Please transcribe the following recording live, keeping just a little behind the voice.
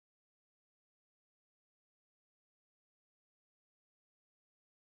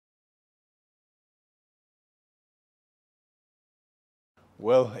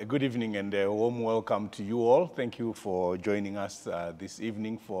Well, a good evening and a warm welcome to you all. Thank you for joining us this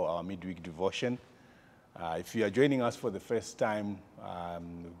evening for our Midweek Devotion. If you are joining us for the first time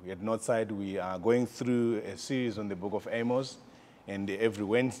at Northside, we are going through a series on the book of Amos, and every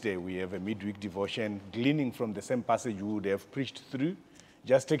Wednesday we have a Midweek Devotion gleaning from the same passage we would have preached through,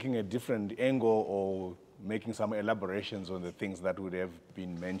 just taking a different angle or making some elaborations on the things that would have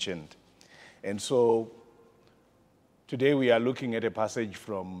been mentioned. And so today we are looking at a passage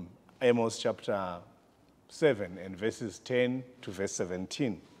from Amos chapter 7 and verses 10 to verse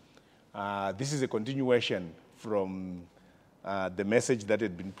 17. This is a continuation from the message that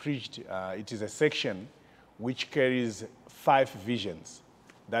had been preached. It is a section which carries 5 visions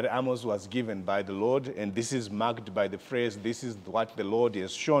that Amos was given by the Lord, and this is marked by the phrase, "This is what the Lord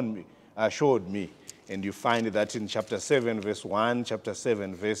has showed me." And you find that in chapter 7 verse 1, chapter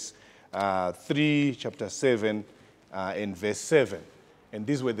 7 verse 3, chapter 7 and verse 7. And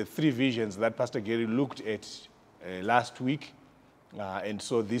these were the 3 visions that Pastor Gary looked at last week. And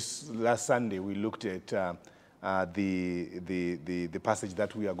so this last Sunday we looked at the passage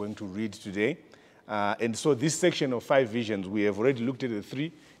that we are going to read today. And so this section of 5 visions, we have already looked at the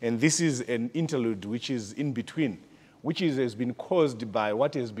 3. And this is an interlude which is in between, has been caused by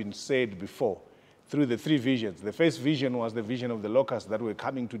what has been said before through the 3 visions. The first vision was the vision of the locusts that were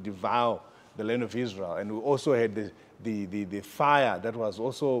coming to devour the land of Israel. And we also had the fire that was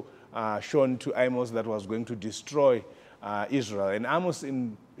also shown to Amos that was going to destroy Israel. And Amos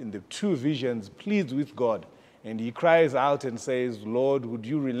in the 2 visions pleads with God, and he cries out and says, "Lord, would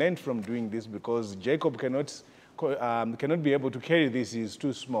you relent from doing this, because Jacob cannot be able to carry this, he is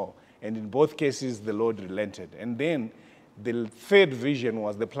too small." And in both cases the Lord relented. And then the 3rd vision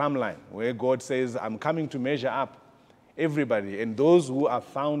was the plumb line, where God says, "I'm coming to measure up everybody, and those who are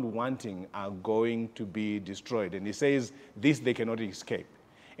found wanting are going to be destroyed." And he says, this they cannot escape.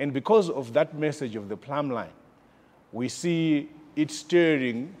 And because of that message of the plumb line, we see it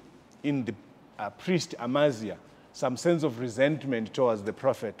stirring in the priest Amaziah some sense of resentment towards the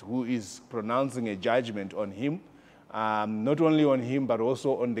prophet who is pronouncing a judgment on him, not only on him, but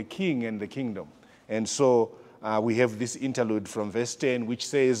also on the king and the kingdom. And so we have this interlude from verse 10, which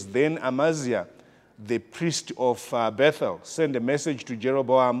says, "Then Amaziah, the priest of Bethel, sent a message to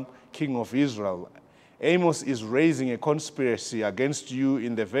Jeroboam, king of Israel. Amos is raising a conspiracy against you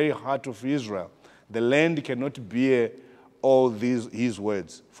in the very heart of Israel. The land cannot bear all his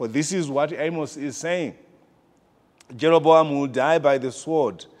words. For this is what Amos is saying: Jeroboam will die by the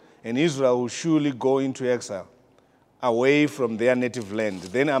sword, and Israel will surely go into exile, away from their native land."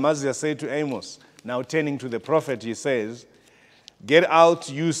 Then Amaziah said to Amos, now turning to the prophet, he says, "Get out,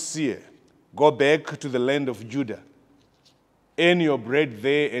 you seer. Go back to the land of Judah. Earn your bread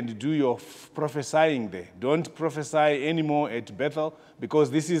there and do your prophesying there. Don't prophesy anymore at Bethel,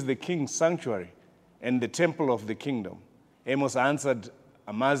 because this is the king's sanctuary and the temple of the kingdom." Amos answered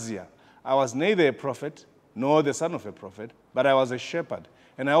Amaziah, "I was neither a prophet nor the son of a prophet, but I was a shepherd,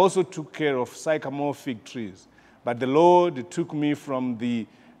 and I also took care of sycamore fig trees. But the Lord took me from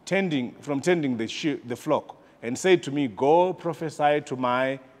tending the flock and said to me, 'Go prophesy to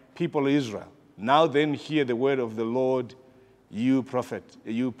my people Israel. Now then hear the word of the Lord, you prophet,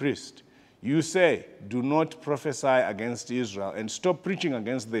 you priest. You say, do not prophesy against Israel, and stop preaching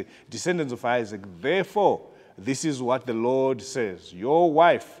against the descendants of Isaac. Therefore, this is what the Lord says: Your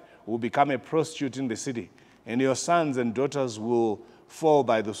wife will become a prostitute in the city, and your sons and daughters will fall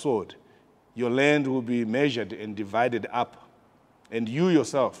by the sword. Your land will be measured and divided up, and you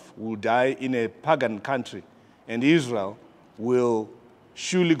yourself will die in a pagan country, and Israel will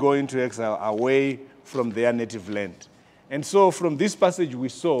surely go into exile away from their native land." And so from this passage we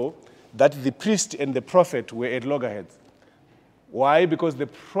saw that the priest and the prophet were at loggerheads. Why? Because the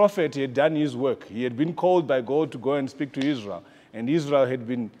prophet had done his work. He had been called by God to go and speak to Israel, and Israel had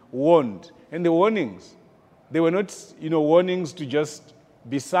been warned. And the warnings, they were not warnings to just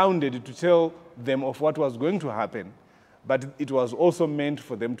be sounded to tell them of what was going to happen, but it was also meant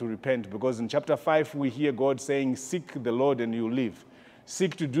for them to repent, because in chapter 5 we hear God saying, "Seek the Lord and you will live.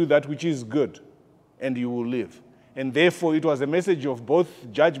 Seek to do that which is good, and you will live." And therefore it was a message of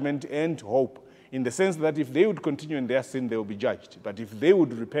both judgment and hope, in the sense that if they would continue in their sin, they would be judged. But if they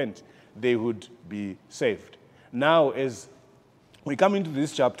would repent, they would be saved. Now, as we come into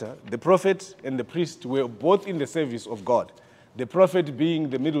this chapter, the prophet and the priest were both in the service of God. The prophet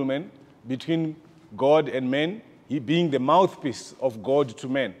being the middleman between God and men, he being the mouthpiece of God to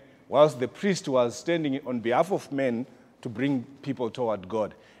men, whilst the priest was standing on behalf of men to bring people toward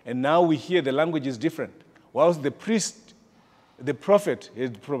God. And now we hear the language is different. Whilst the prophet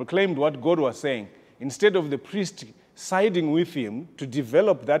had proclaimed what God was saying, instead of the priest siding with him to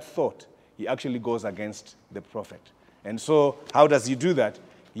develop that thought, he actually goes against the prophet. And so how does he do that?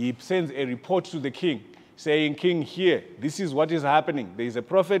 He sends a report to the king saying, King, here, this is what is happening. There is a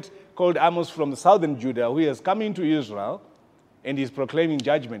prophet called Amos from southern Judah who has come into Israel and is proclaiming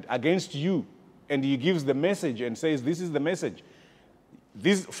judgment against you. And he gives the message and says, this is the message.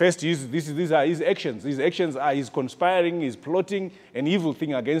 These are his actions. His actions are he's conspiring, he's plotting an evil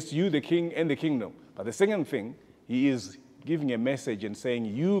thing against you, the king, and the kingdom. But the second thing, he is giving a message and saying,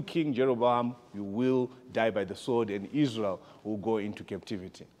 you, King Jeroboam, you will die by the sword, and Israel will go into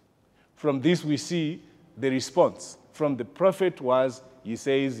captivity. From this we see the response from the prophet was, he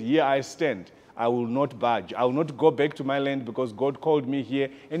says, here I stand. I will not budge. I will not go back to my land because God called me here.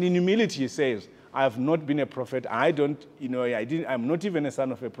 And in humility he says, I have not been a prophet. I'm not even a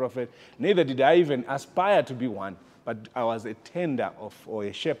son of a prophet. Neither did I even aspire to be one. But I was a tender or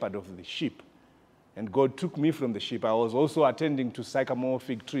a shepherd of the sheep. And God took me from the sheep. I was also attending to sycamore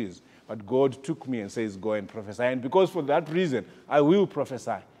fig trees. But God took me and says, go and prophesy. And because for that reason, I will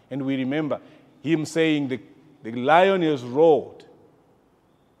prophesy. And we remember him saying, the lion has roared.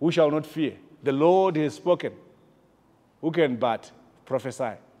 Who shall not fear? The Lord has spoken. Who can but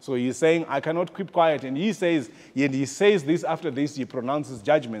prophesy? So he's saying, I cannot keep quiet. And he says this after this, he pronounces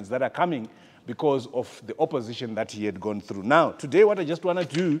judgments that are coming because of the opposition that he had gone through. Now, today what I just want to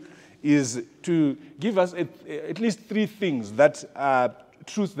do is to give us at least three things that are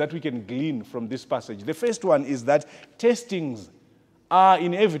truths that we can glean from this passage. The first one is that testings are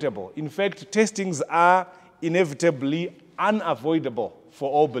inevitable. In fact, testings are inevitably unavoidable for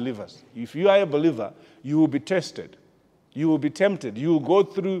all believers. If you are a believer, you will be tested. You will be tempted. You will go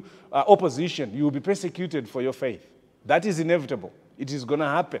through opposition. You will be persecuted for your faith. That is inevitable. It is going to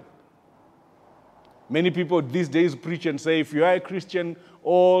happen. Many people these days preach and say, if you are a Christian,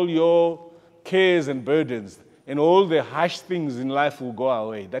 all your cares and burdens and all the harsh things in life will go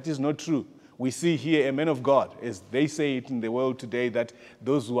away. That is not true. We see here a man of God, as they say it in the world today, that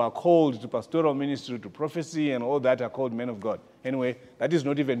those who are called to pastoral ministry, to prophecy and all that are called men of God. Anyway, that is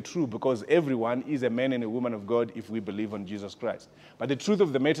not even true because everyone is a man and a woman of God if we believe on Jesus Christ. But the truth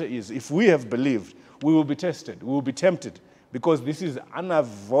of the matter is, if we have believed, we will be tested, we will be tempted because this is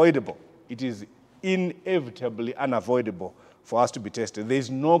unavoidable. It is inevitably unavoidable for us to be tested. There is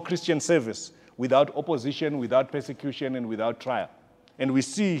no Christian service without opposition, without persecution, and without trial. And we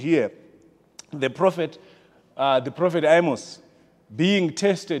see here the prophet Amos being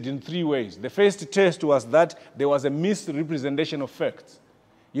tested in three ways. The first test was that there was a misrepresentation of facts.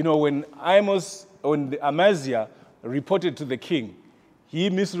 You know, when Amaziah reported to the king, he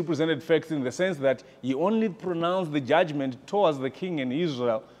misrepresented facts in the sense that he only pronounced the judgment towards the king and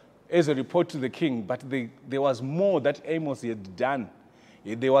Israel as a report to the king, but there was more that Amos had done.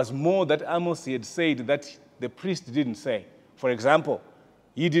 There was more that Amos had said that the priest didn't say. For example,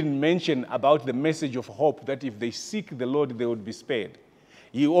 he didn't mention about the message of hope that if they seek the Lord, they would be spared.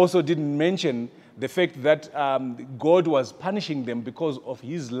 He also didn't mention the fact that God was punishing them because of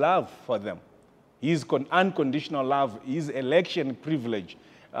his love for them, his unconditional love, his election privilege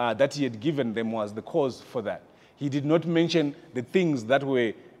that he had given them was the cause for that. He did not mention the things that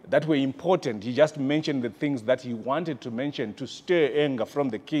were important. He just mentioned the things that he wanted to mention to stir anger from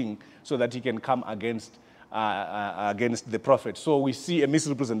the king so that he can come against the prophet. So we see a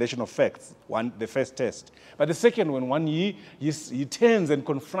misrepresentation of facts, the first test. But the second one, when he turns and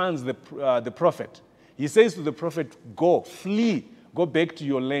confronts the prophet, he says to the prophet, go, flee, go back to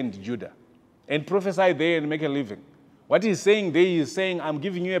your land, Judah, and prophesy there and make a living. What he's saying there is saying, I'm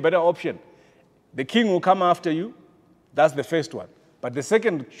giving you a better option. The king will come after you. That's the first one. But the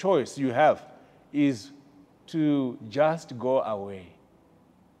second choice you have is to just go away.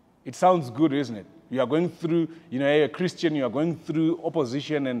 It sounds good, isn't it? You are going through, a Christian, you are going through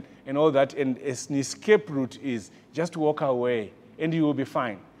opposition and all that, and an escape route is just walk away and you will be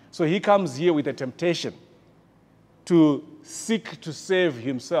fine. So he comes here with a temptation to seek to save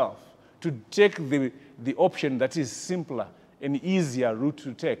himself, to take the option that is simpler and easier route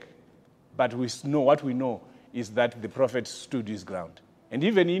to take. But what we know is that the prophet stood his ground. And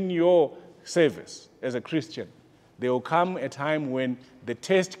even in your service as a Christian, there will come a time when the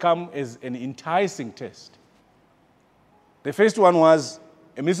test comes as an enticing test. The first one was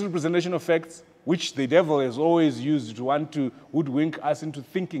a misrepresentation of facts, which the devil has always used to want to hoodwink us into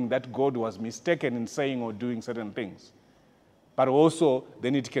thinking that God was mistaken in saying or doing certain things. But also,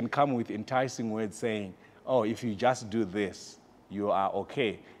 then it can come with enticing words saying, oh, if you just do this, you are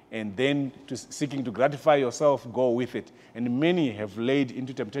okay. and then seeking to gratify yourself, go with it. And many have laid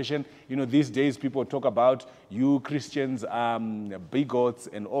into temptation. You know, these days people talk about you Christians, bigots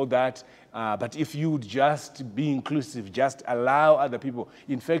and all that. But if you would just be inclusive, just allow other people.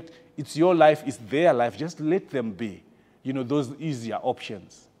 In fact, it's your life, it's their life. Just let them be. You know, those easier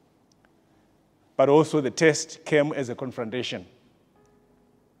options. But also the test came as a confrontation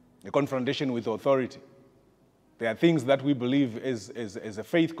with authority. There are things that we believe as a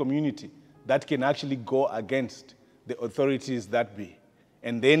faith community that can actually go against the authorities that be.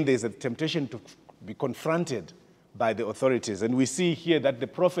 And then there's a temptation to be confronted by the authorities. And we see here that the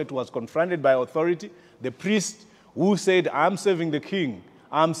prophet was confronted by authority. The priest who said, I'm serving the king,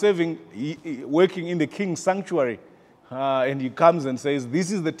 working in the king's sanctuary. And he comes and says,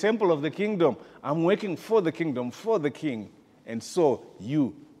 this is the temple of the kingdom. I'm working for the kingdom, for the king. And so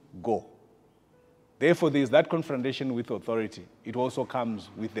you go. Therefore, there is that confrontation with authority. It also comes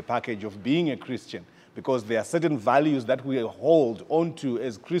with the package of being a Christian, because there are certain values that we hold onto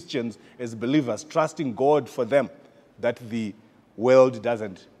as Christians, as believers, trusting God for them, that the world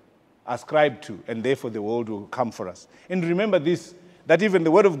doesn't ascribe to, and therefore the world will come for us. And remember this, that even the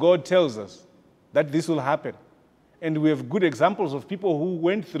Word of God tells us that this will happen. And we have good examples of people who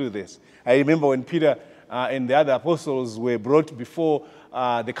went through this. I remember when Peter and the other apostles were brought before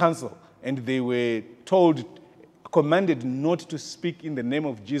the council, and they were commanded not to speak in the name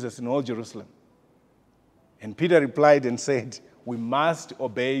of Jesus in all Jerusalem. And Peter replied and said, we must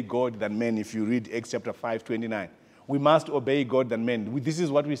obey God than men, if you read Acts chapter 5:29. We must obey God than men. This is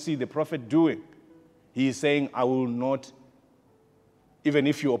what we see the prophet doing. He is saying, I will not, even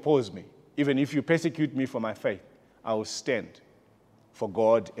if you oppose me, even if you persecute me for my faith, I will stand for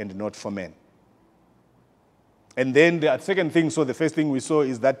God and not for men. And then the second thing, so the first thing we saw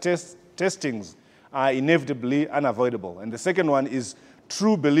is that testings are inevitably unavoidable. And the second one is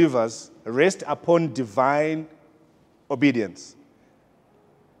true believers rest upon divine obedience.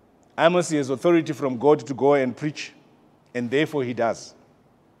 Amos has authority from God to go and preach, and therefore he does.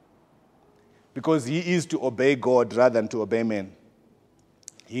 Because he is to obey God rather than to obey men.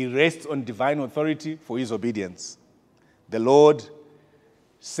 He rests on divine authority for his obedience. The Lord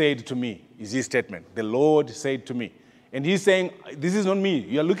said to me, is his statement. The Lord said to me. And he's saying, this is not me.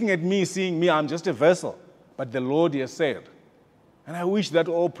 You're looking at me, seeing me, I'm just a vessel. But the Lord has said. And I wish that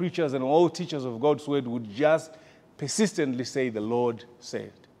all preachers and all teachers of God's word would just persistently say, the Lord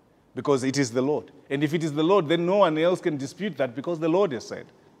said. Because it is the Lord. And if it is the Lord, then no one else can dispute that, because the Lord has said.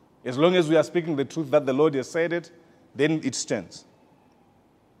 As long as we are speaking the truth that the Lord has said it, then it stands.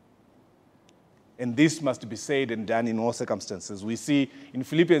 And this must be said and done in all circumstances. We see in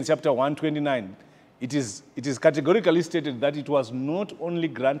Philippians chapter 1:29, it is categorically stated that it was not only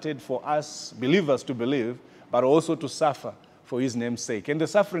granted for us believers to believe, but also to suffer for his name's sake. And the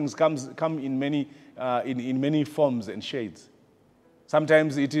sufferings come in many forms and shades.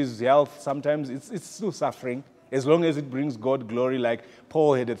 Sometimes it is health, sometimes it's still suffering, as long as it brings God glory, like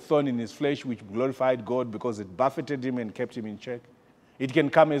Paul had a thorn in his flesh which glorified God because it buffeted him and kept him in check. It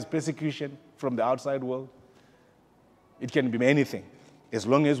can come as persecution from the outside world. It can be anything, as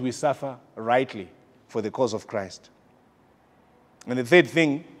long as we suffer rightly for the cause of Christ. And the third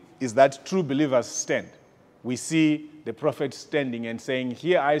thing is that true believers stand. We see the prophet standing and saying,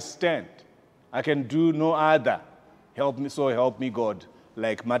 here I stand. I can do no other. Help me, so help me God,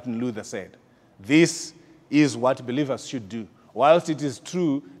 like Martin Luther said. This is what believers should do. Whilst it is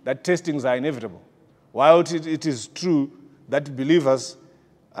true that testings are inevitable, whilst it is true that believers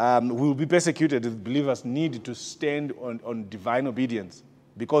will be persecuted, believers need to stand on divine obedience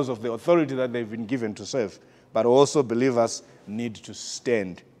because of the authority that they've been given to serve. But also believers need to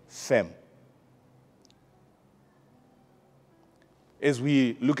stand firm. As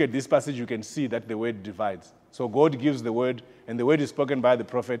we look at this passage, you can see that the word divides. So God gives the word, and the word is spoken by the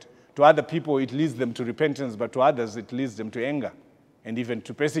prophet. To other people, it leads them to repentance, but to others, it leads them to anger and even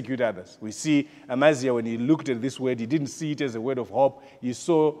to persecute others. We see Amaziah, when he looked at this word, he didn't see it as a word of hope. He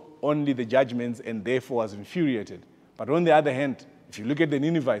saw only the judgments and therefore was infuriated. But on the other hand, if you look at the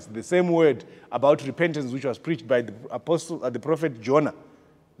Ninevites, the same word about repentance which was preached by the prophet Jonah,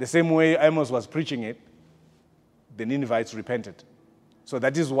 the same way Amos was preaching it, the Ninevites repented. So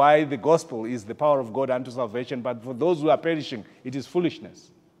that is why the gospel is the power of God unto salvation, but for those who are perishing, it is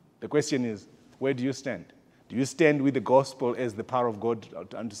foolishness. The question is, where do you stand? Do you stand with the gospel as the power of God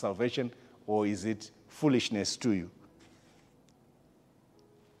unto salvation, or is it foolishness to you?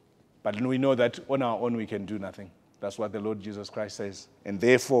 But we know that on our own we can do nothing. That's what the Lord Jesus Christ says. And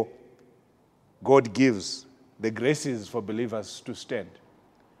therefore, God gives the graces for believers to stand.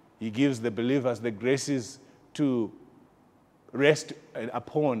 He gives the believers the graces to rest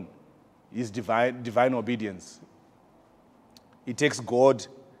upon his divine obedience. It takes God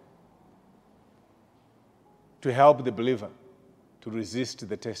to help the believer to resist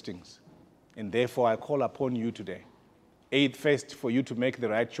the testings. And therefore, I call upon you today, first, for you to make the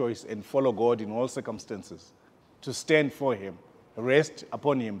right choice and follow God in all circumstances, to stand for him, rest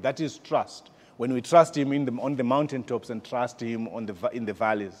upon him. That is trust. When we trust him on the mountaintops and trust him in the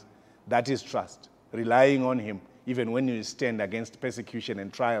valleys, that is trust. Relying on him, even when you stand against persecution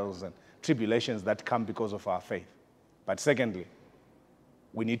and trials and tribulations that come because of our faith. But secondly,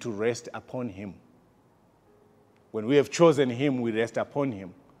 we need to rest upon him. When we have chosen him, we rest upon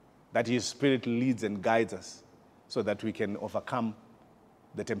him, that his Spirit leads and guides us so that we can overcome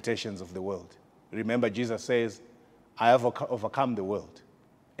the temptations of the world. Remember, Jesus says, I have overcome the world.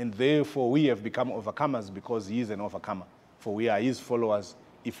 And therefore, we have become overcomers because he is an overcomer. For we are his followers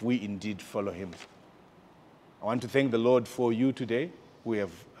if we indeed follow him. I want to thank the Lord for you today. We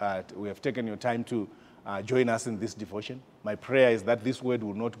have taken your time to join us in this devotion. My prayer is that this word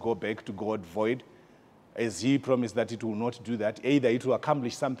will not go back to God void, as he promised that it will not do that. Either it will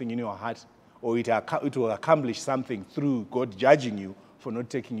accomplish something in your heart, or it will accomplish something through God judging you for not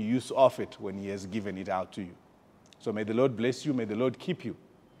taking use of it when he has given it out to you. So may the Lord bless you. May the Lord keep you.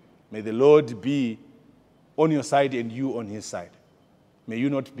 May the Lord be on your side and you on his side. May you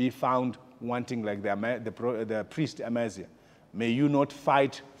not be found wanting like the priest Amos. May you not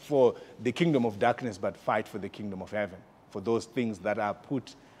fight for the kingdom of darkness, but fight for the kingdom of heaven, for those things that are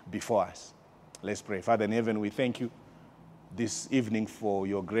put before us. Let's pray. Father in heaven, we thank you this evening for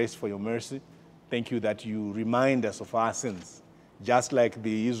your grace, for your mercy. Thank you that you remind us of our sins. Just like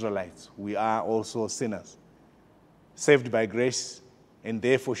the Israelites, we are also sinners, saved by grace, and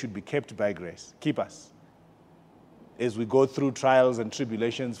therefore should be kept by grace. Keep us as we go through trials and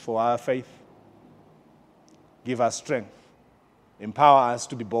tribulations for our faith. Give us strength. Empower us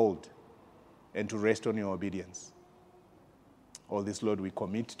to be bold and to rest on your obedience. All this, Lord, we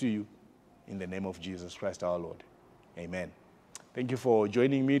commit to you in the name of Jesus Christ our Lord. Amen. Thank you for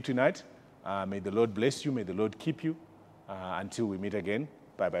joining me tonight. May the Lord bless you. May the Lord keep you. Until we meet again,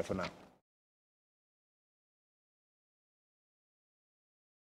 bye-bye for now.